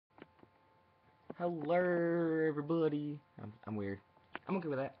Hello, everybody. I'm weird. I'm okay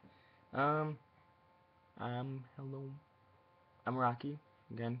with that. Um, hello. I'm Rocky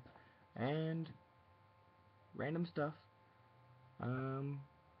again, and random stuff. Um,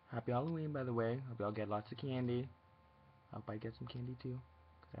 happy Halloween, by the way. Hope y'all get lots of candy. Hope I get some candy too,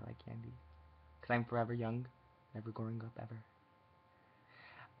 'cause I like candy. 'Cause I'm forever young, never growing up ever.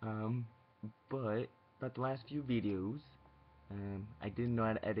 Um, but about the last few videos, I didn't know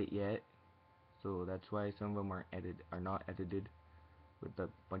how to edit yet, so that's why some of them are not edited with the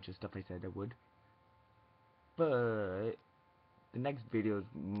bunch of stuff I said I would. But the next videos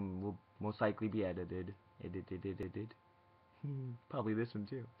will most likely be edited. Edited. Probably this one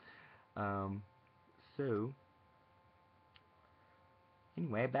too. Um, so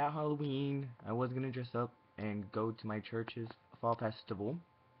anyway, about Halloween, I was gonna dress up and go to my church's fall festival,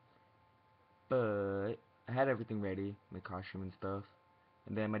 but I had everything ready, my costume and stuff,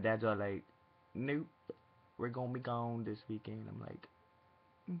 and then my dad's all like, "Nope, we're gonna be gone this weekend." I'm like,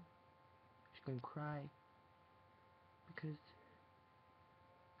 she's gonna cry because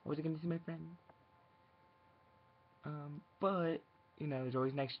I wasn't gonna see my friend. But you know, there's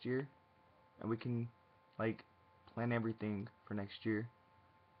always next year, and we can like plan everything for next year.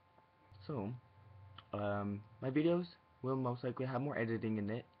 So, my videos will most likely have more editing in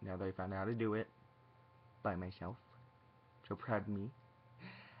it now that I found out how to do it by myself. So proud of me.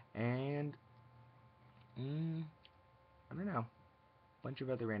 And I don't know, bunch of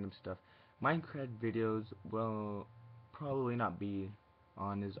other random stuff. Minecraft videos will probably not be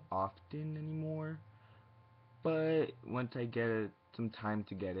on as often anymore, but once I get some time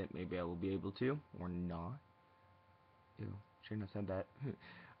to get it, maybe I will be able to, or not. Ew, shouldn't have said that.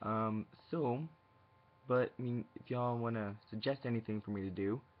 So, but, I mean, if y'all want to suggest anything for me to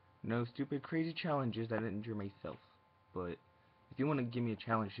do, no stupid crazy challenges that injure myself, but if you want to give me a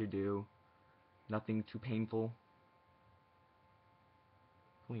challenge to do, nothing too painful,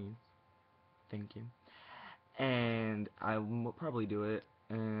 please, thank you. And I will probably do it.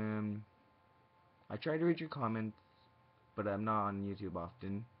 I try to read your comments, but I'm not on YouTube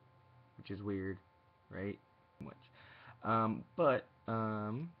often, which is weird, right? Much. But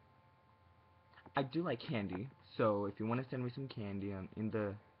I do like candy, so if you want to send me some candy in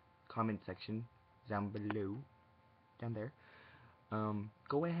the comment section down below, down there,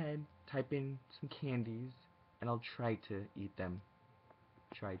 go ahead, type in some candies, and I'll try to eat them.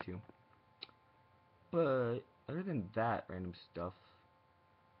 Try to. But other than that random stuff,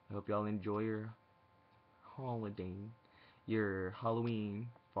 I hope y'all enjoy your holiday, your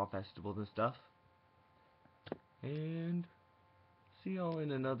Halloween, fall festivals and stuff, and see y'all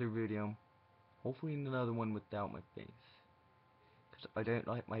in another video. Hopefully in another one without my face, because I don't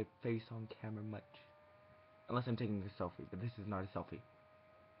like my face on camera much. Unless I'm taking a selfie, but this is not a selfie.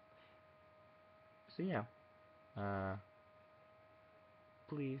 So yeah,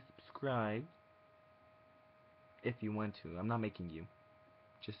 please subscribe if you want to. I'm not making you,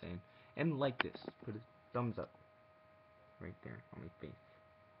 just saying. And like this, put a thumbs up right there on my face.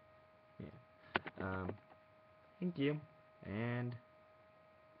 Yeah. Thank you, and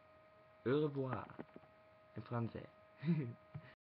au revoir in français.